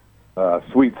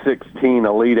Sweet 16,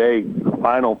 Elite 8,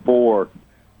 Final Four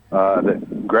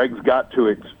that Greg's got to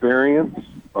experience,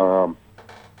 and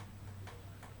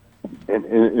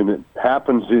it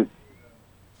happens that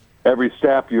every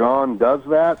staff you're on does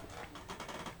that.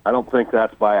 I don't think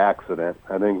that's by accident.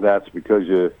 I think that's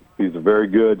because he's a very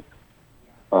good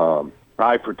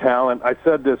eye for talent. I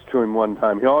said this to him one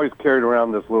time. He always carried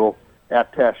around this little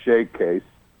attaché case.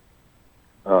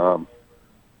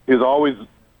 He was always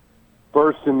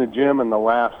first in the gym and the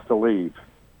last to leave.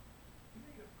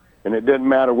 And it didn't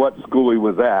matter what school he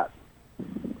was at.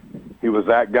 He was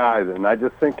that guy. And I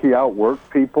just think he outworked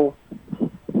people,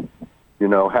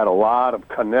 had a lot of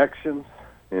connections.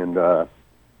 And,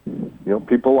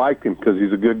 people liked him because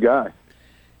he's a good guy.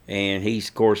 And he's,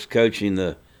 of course, coaching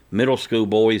the middle school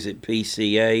boys at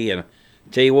PCA. And I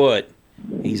tell you what,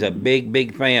 he's a big,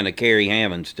 big fan of Kerry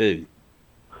Hammonds, too.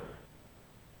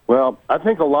 Well, I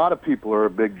think a lot of people are a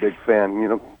big, big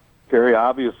fan. Kerry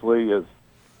obviously is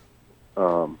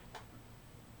the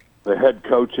head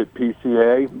coach at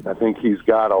PCA. I think he's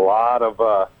got a lot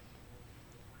of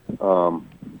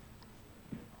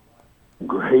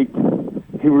great.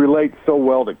 He relates so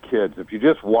well to kids. If you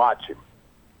just watch him,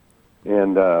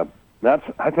 and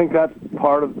I think that's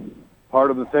part of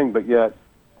the thing. But yet,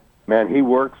 man, he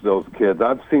works those kids.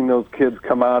 I've seen those kids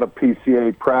come out of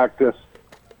PCA practice.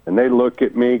 And they look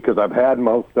at me, because I've had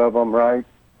most of them, right?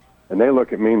 And they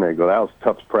look at me and they go, that was the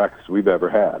toughest practice we've ever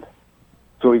had.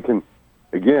 So he can,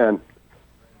 again,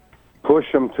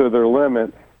 push them to their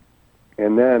limit,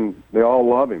 and then they all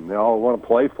love him. They all want to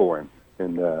play for him.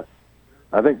 And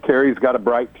I think Kerry's got a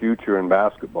bright future in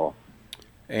basketball.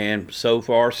 And so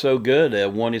far, so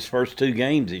good. Won his first 2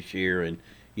 games this year. And,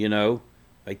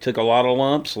 they took a lot of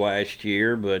lumps last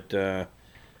year, but they'll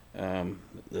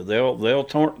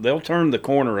turn the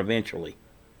corner eventually.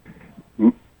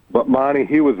 But Monty,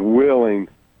 he was willing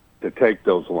to take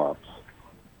those lumps,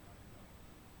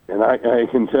 and I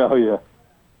can tell you,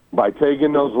 by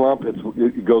taking those lumps,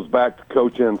 it goes back to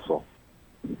Coach Insel.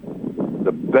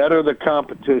 The better the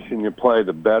competition you play,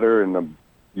 the better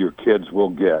your kids will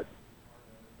get.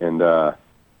 And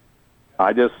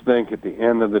I just think at the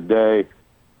end of the day,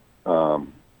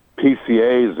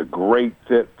 PCA is a great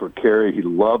fit for Kerry. He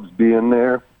loves being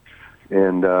there,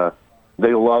 and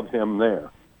they love him there.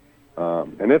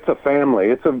 And it's a family.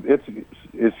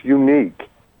 It's unique,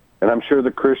 and I'm sure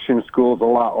the Christian school's a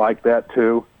lot like that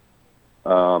too.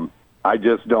 I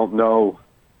just don't know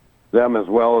them as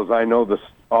well as I know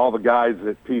all the guys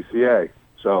at PCA.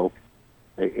 So,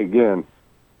 again,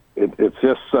 it's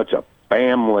just such a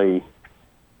family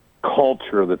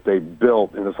culture that they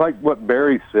built, and it's like what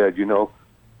Barry said,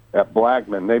 at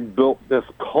Blackman. They built this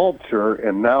culture,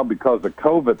 and now because of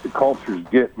COVID, the culture's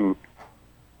getting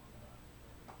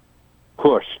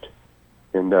pushed.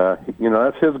 And,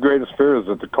 that's his greatest fear, is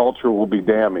that the culture will be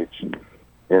damaged.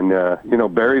 And,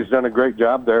 Barry's done a great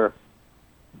job there,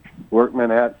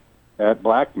 workman at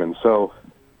Blackman. So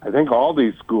I think all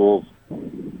these schools,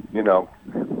 again, are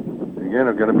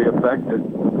going to be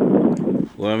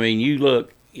affected. Well, I mean, you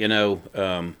look, at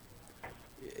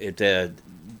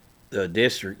the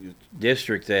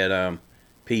district that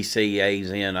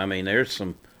PCA's in. I mean, there's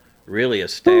some really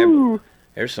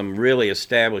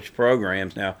established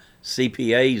programs now.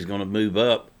 CPA is going to move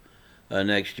up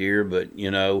next year, but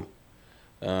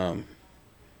But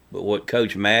what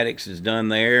Coach Maddox has done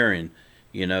there, and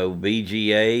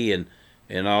BGA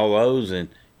and all those, and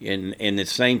the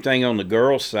same thing on the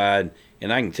girls' side.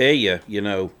 And I can tell you,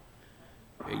 you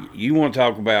want to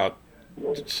talk about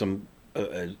some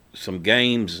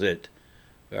games that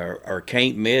are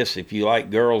can't miss if you like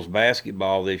girls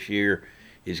basketball this year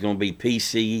is going to be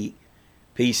PCA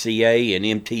and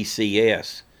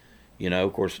MTCS.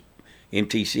 Of course,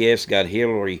 MTCS got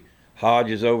Hillary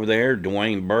Hodges over there,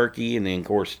 Dwayne Berkey, and then, of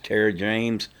course, Tara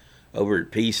James over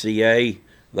at PCA.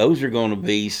 Those are going to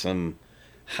be some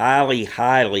highly,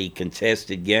 highly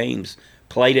contested games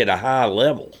played at a high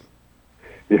level.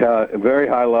 Yeah, a very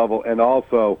high level. And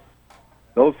also,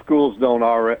 those schools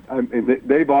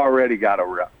they've already got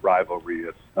a rivalry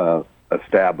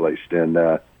established. And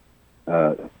there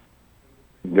are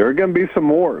going to be some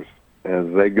wars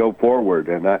as they go forward.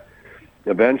 And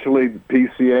eventually,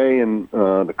 PCA and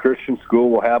the Christian school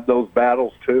will have those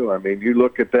battles too. I mean, you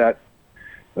look at that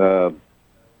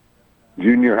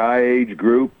junior high age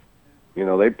group.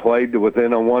 They played to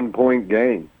within a 1-point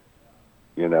game.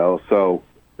 So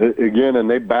again, and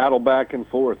they battle back and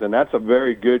forth, and that's a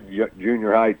very good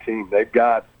junior high team. They've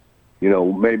got,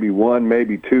 maybe one,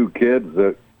 maybe two kids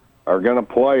that are going to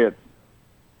play at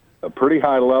a pretty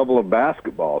high level of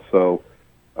basketball. So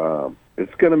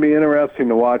it's going to be interesting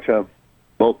to watch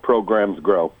both programs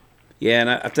grow. Yeah, and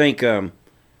I think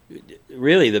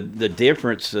really the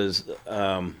differences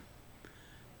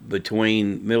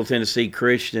between Middle Tennessee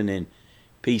Christian and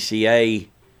PCA,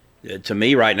 to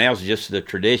me right now, is just the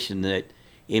tradition that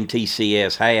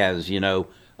MTCS has,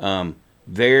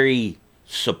 very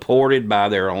supported by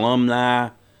their alumni.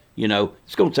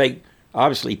 It's going to take,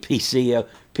 obviously,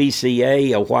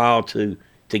 PCA a while to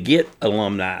get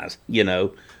alumni,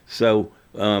 So,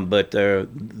 but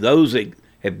those that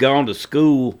have gone to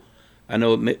school, I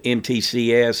know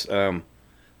MTCS,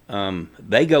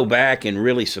 they go back and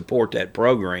really support that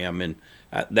program, and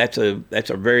that's a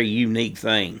very unique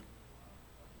thing.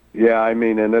 Yeah, I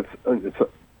mean, and it's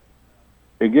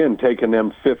again taking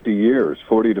them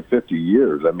 40 to 50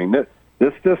 years. I mean,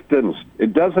 this just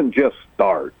doesn't just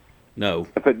start. No.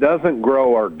 If it doesn't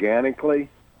grow organically,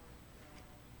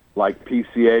 like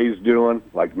PCA is doing,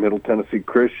 like Middle Tennessee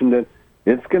Christian did,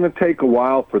 it's going to take a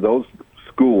while for those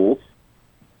schools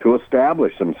to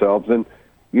establish themselves. And,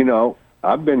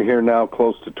 I've been here now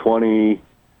close to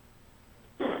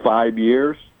 25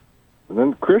 years, and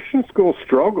then Christian schools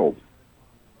struggled,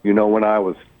 when I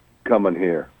was coming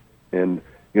here. And,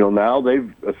 now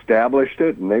they've established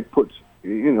it, and they put,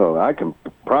 I can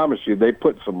promise you they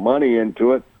put some money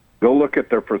into it. Go look at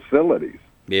their facilities.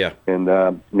 Yeah. And,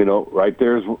 right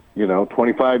there's,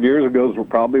 25 years ago is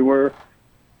probably where,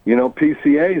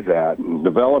 PCA's at, and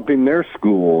developing their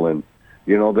school and,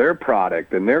 their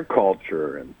product and their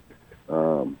culture. And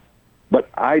but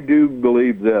I do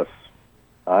believe this.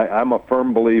 I'm a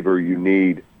firm believer you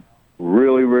need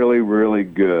really, really, really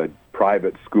good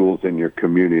private schools in your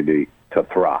community to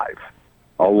thrive,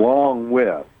 along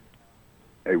with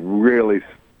a really,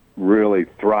 really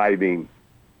thriving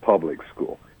public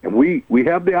school. And we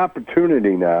have the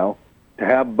opportunity now to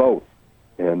have both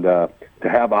and to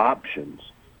have options.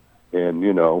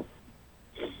 And,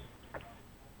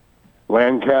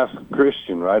 Lancaster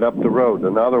Christian right up the road,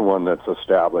 another one that's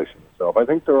established itself. I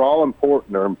think they're all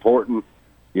important. They're important,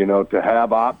 to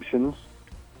have options.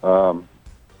 And,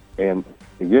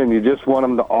 again, you just want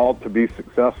them all to be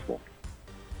successful.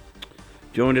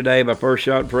 Joined today by First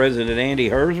Shot President Andy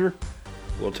Herzer.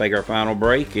 We'll take our final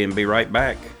break and be right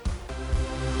back.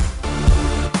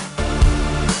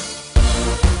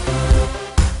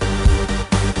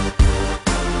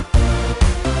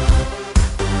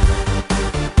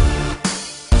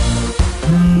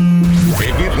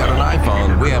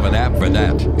 We have an app for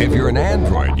that. If you're an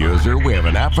Android user, we have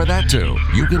an app for that too.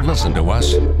 You can listen to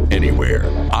us anywhere,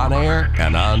 on air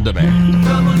and on demand.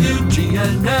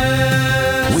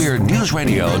 WGNS. We're News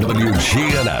Radio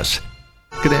WGNS.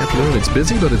 Good afternoon. It's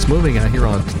busy, but it's moving out here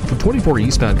on 24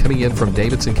 eastbound coming in from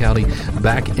Davidson County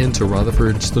back into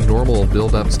Rutherford. It's the normal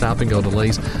build-up, stop-and-go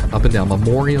delays up and down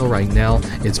Memorial right now.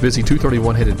 It's busy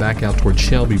 231 headed back out towards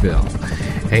Shelbyville.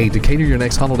 Hey, to cater your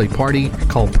next holiday party,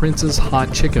 call Prince's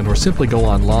Hot Chicken or simply go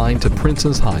online to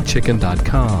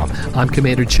princeshotchicken.com. I'm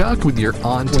Commander Chuck with your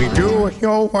on-time. We do it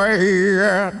your way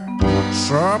at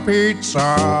Sir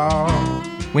Pizza.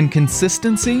 When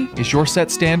consistency is your set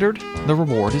standard, the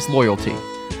reward is loyalty.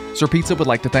 Sir Pizza would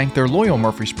like to thank their loyal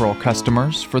Murfreesboro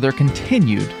customers for their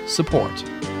continued support.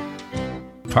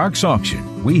 Parks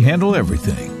Auction. We handle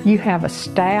everything. You have a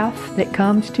staff that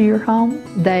comes to your home.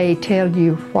 They tell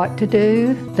you what to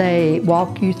do. They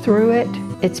walk you through it.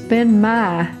 It's been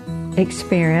my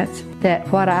experience that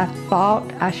what I thought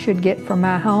I should get for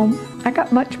my home, I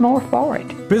got much more for it.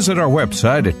 Visit our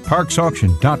website at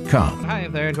parksauction.com. Hi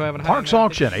there, Parks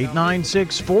Auction,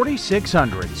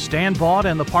 896-4600. Stan Vaught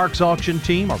and the Parks Auction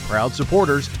team are proud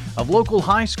supporters of local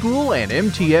high school and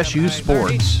MTSU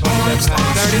sports.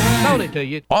 Sold it to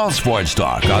you. All sports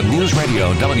talk on News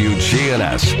Radio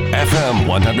WGNS, FM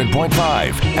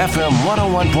 100.5, FM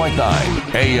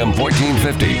 101.9, AM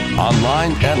 1450,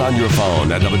 online and on your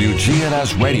phone at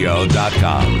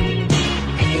WGNSradio.com.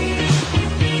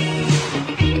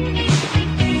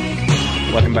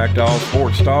 Welcome back to All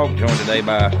Sports Talk, joined today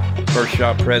by First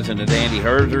Shot President Andy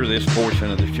Herzer. This portion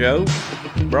of the show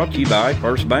brought to you by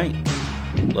First Bank.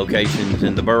 Locations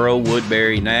in the borough,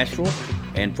 Woodbury, Nashville,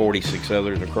 and 46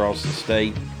 others across the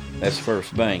state. That's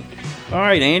First Bank. All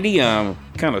right, Andy, kind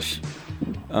of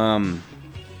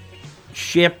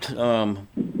shift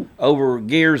over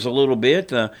gears a little bit.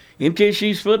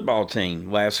 MTSU's football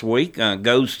team last week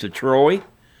goes to Troy,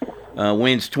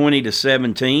 wins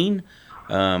 20-17.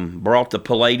 Brought the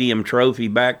Palladium Trophy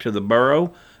back to the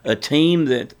borough, a team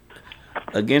that,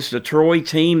 against a Troy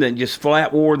team that just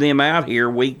flat wore them out here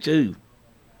week 2.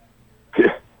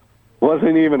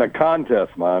 Wasn't even a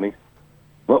contest, Monty.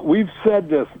 But we've said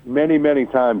this many, many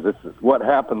times. This is what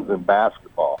happens in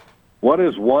basketball. What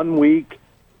is 1 week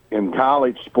in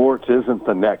college sports isn't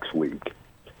the next week.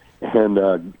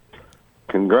 And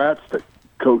congrats to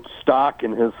Coach Stock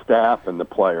and his staff and the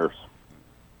players.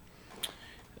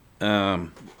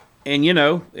 And, you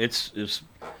know, it's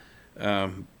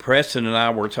Preston and I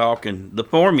were talking, the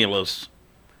formulas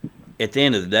at the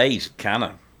end of the day is kind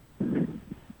of,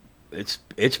 it's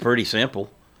pretty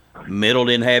simple. Middle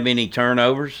didn't have any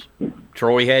turnovers.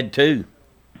 Troy had 2.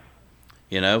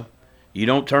 You know, you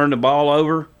don't turn the ball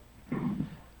over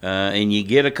and you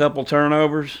get a couple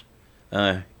turnovers,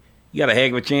 you got a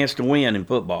heck of a chance to win in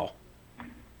football.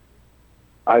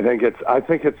 I think it's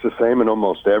the same in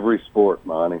almost every sport,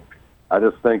 Monty. I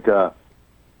just think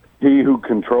he who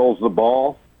controls the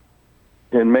ball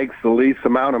and makes the least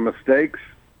amount of mistakes,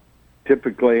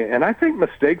 typically, and I think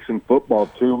mistakes in football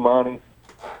too, Monty,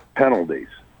 penalties.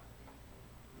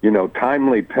 You know,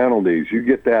 timely penalties. You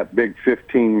get that big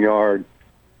 15-yard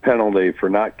penalty for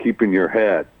not keeping your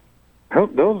head.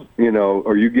 Those, you know,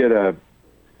 or you get a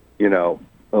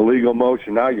illegal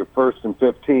motion. Now you're 1st and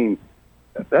 15.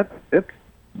 That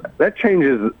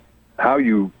changes how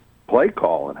you play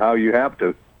call and how you have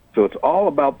to. So it's all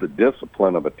about the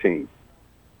discipline of a team.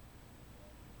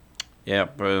 Yeah.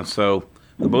 So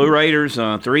the Blue Raiders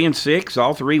 3-6,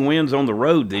 all 3 wins on the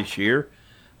road this year.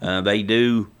 They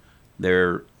do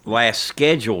their last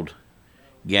scheduled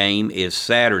game is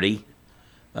Saturday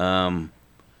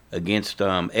against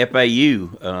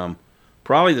FAU,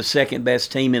 probably the second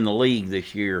best team in the league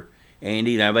this year.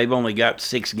 Andy, now they've only got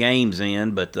 6 games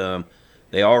in, but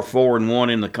they are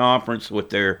 4-1 in the conference with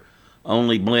their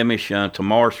only blemish to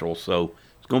Marshall. So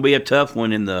it's going to be a tough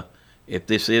one if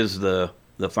this is the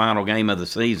final game of the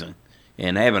season.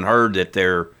 And I haven't heard that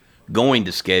they're going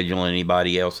to schedule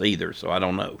anybody else either, so I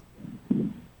don't know.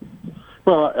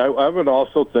 Well, I would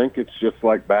also think it's just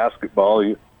like basketball.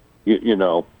 You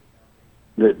know,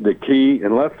 the key,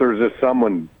 unless there's just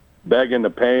someone begging to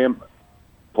play him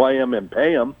and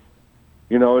pay him,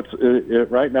 you know, it's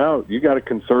right now you got to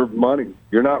conserve money.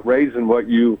 You're not raising what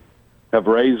you have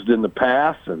raised in the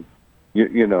past, and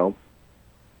you know,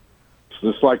 it's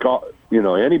just like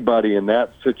anybody in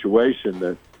that situation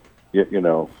that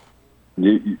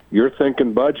you're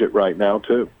thinking budget right now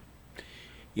too.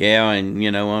 Yeah, and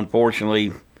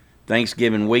unfortunately,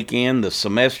 Thanksgiving weekend, the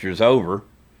semester's over.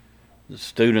 The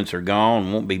students are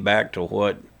gone, won't be back till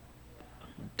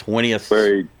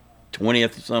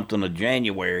 20th something of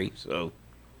January. So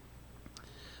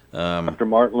after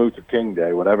Martin Luther King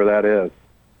Day, whatever that is.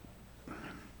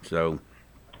 So,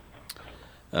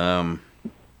 but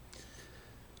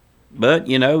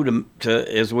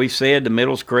as we said, the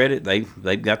Middle's credit,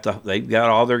 they've got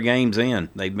all their games in.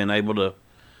 They've been able to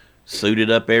suit it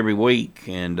up every week,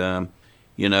 and not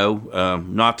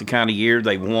the kind of year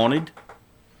they wanted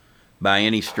by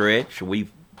any stretch.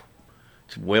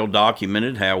 It's well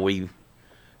documented how we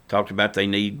talked about they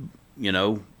need, they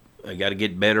got to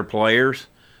get better players,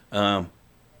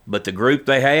 but the group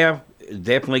they have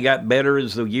definitely got better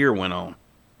as the year went on.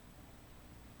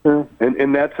 Yeah.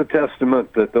 And that's a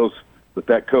testament that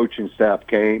that coaching staff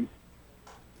came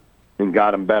and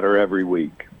got them better every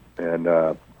week, and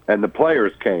the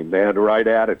players came. They had the right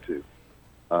attitude.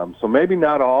 So maybe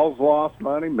not all's lost,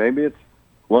 Monty. Maybe it's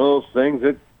one of those things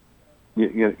that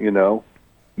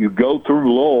you go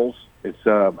through lulls. It's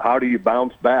how do you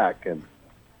bounce back? And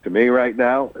to me, right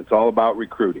now, it's all about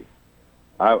recruiting.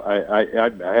 I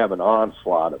have an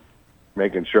onslaught of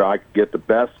making sure I could get the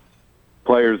best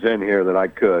players in here that I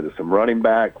could. Some running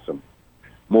backs, some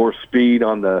more speed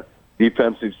on the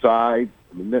defensive side.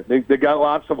 I mean, they got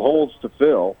lots of holes to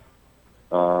fill,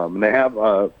 and they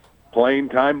have playing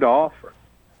time to offer.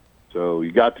 So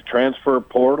you got the transfer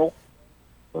portal.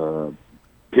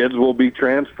 Kids will be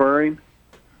transferring.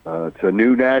 It's a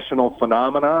new national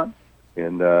phenomenon,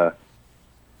 and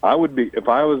I would be, if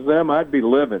I was them, I'd be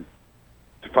living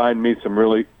to find me some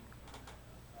really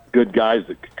good guys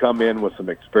that could come in with some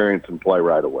experience and play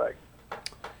right away.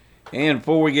 And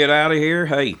before we get out of here,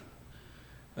 hey,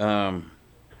 I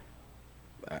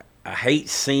hate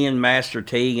seeing Master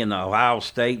T in the Ohio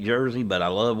State jersey, but I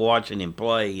love watching him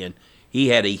play, and he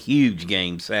had a huge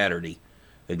game Saturday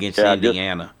against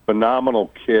Indiana. Just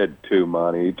phenomenal kid, too,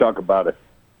 Monty. You talk about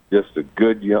just a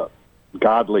good, young,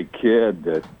 godly kid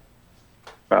that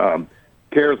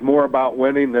cares more about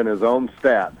winning than his own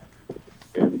stats.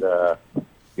 And,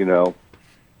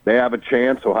 they have a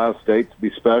chance, Ohio State, to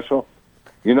be special.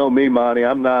 You know me, Monty,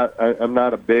 I'm not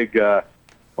a big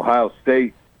Ohio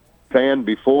State fan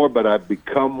before, but I've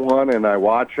become one, and I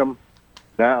watch them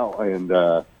now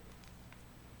and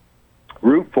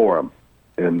root for them.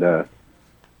 And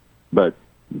but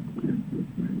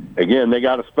again, they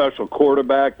got a special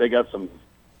quarterback. They got some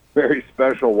very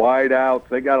special wideouts.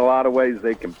 They got a lot of ways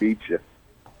they can beat you.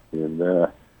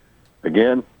 And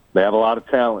again, they have a lot of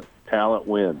talent. Talent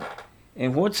wins.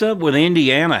 And what's up with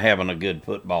Indiana having a good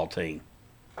football team?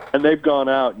 And they've gone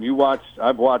out, and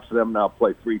I've watched them now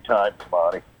play 3 times,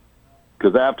 Monty.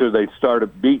 Because after they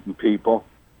started beating people,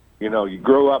 you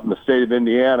grow up in the state of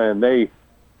Indiana, and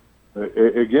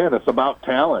again, it's about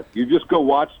talent. You just go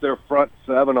watch their front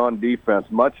 7 on defense,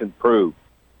 much improved.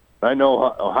 I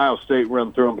know Ohio State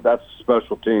run through them, but that's a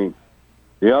special team.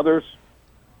 The others,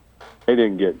 they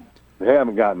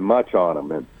haven't gotten much on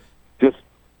them, and just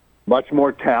much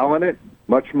more talented,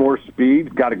 much more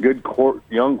speed. Got a good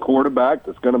young quarterback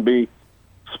that's going to be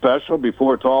special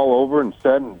before it's all over and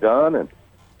said and done, and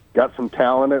got some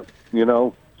talented,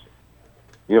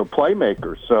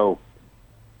 playmakers. So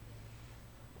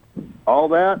all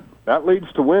that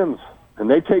leads to wins, and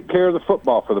they take care of the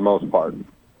football for the most part.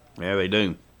 Yeah, they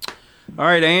do. All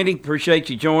right, Andy, appreciate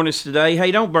you joining us today.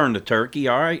 Hey, don't burn the turkey,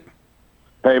 all right?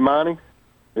 Hey, Monty,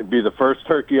 it'd be the first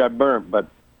turkey I burnt, but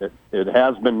it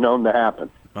has been known to happen.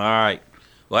 All right.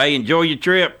 Well, hey, enjoy your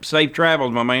trip. Safe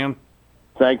travels, my man.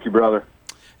 Thank you, brother.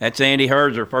 That's Andy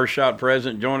Herz, our First Shot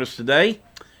president, joined us today.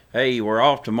 Hey, we're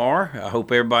off tomorrow. I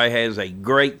hope everybody has a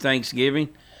great Thanksgiving.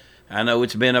 I know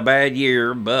it's been a bad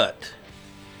year, but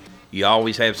you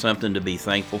always have something to be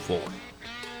thankful for.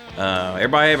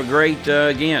 Everybody have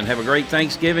a great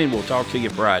Thanksgiving. We'll talk to you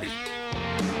Friday.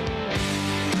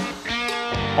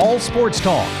 All Sports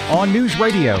Talk on News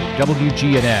Radio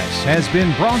WGNS has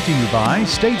been brought to you by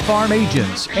State Farm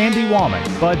agents Andy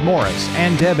Womack, Bud Morris,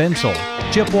 and Deb Insel.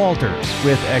 Chip Walters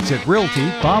with Exit Realty,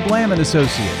 Bob Lamb &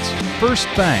 Associates. First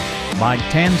Bank, Mike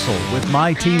Tansel with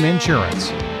My Team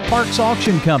Insurance. Parks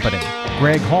Auction Company,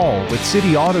 Greg Hall with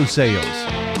City Auto Sales.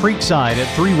 Creekside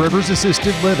at Three Rivers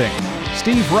Assisted Living.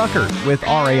 Steve Ruckert with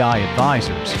RAI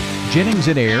Advisors. Jennings &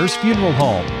 Ayers Funeral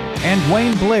Home. And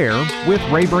Wayne Blair with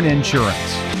Rayburn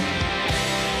Insurance.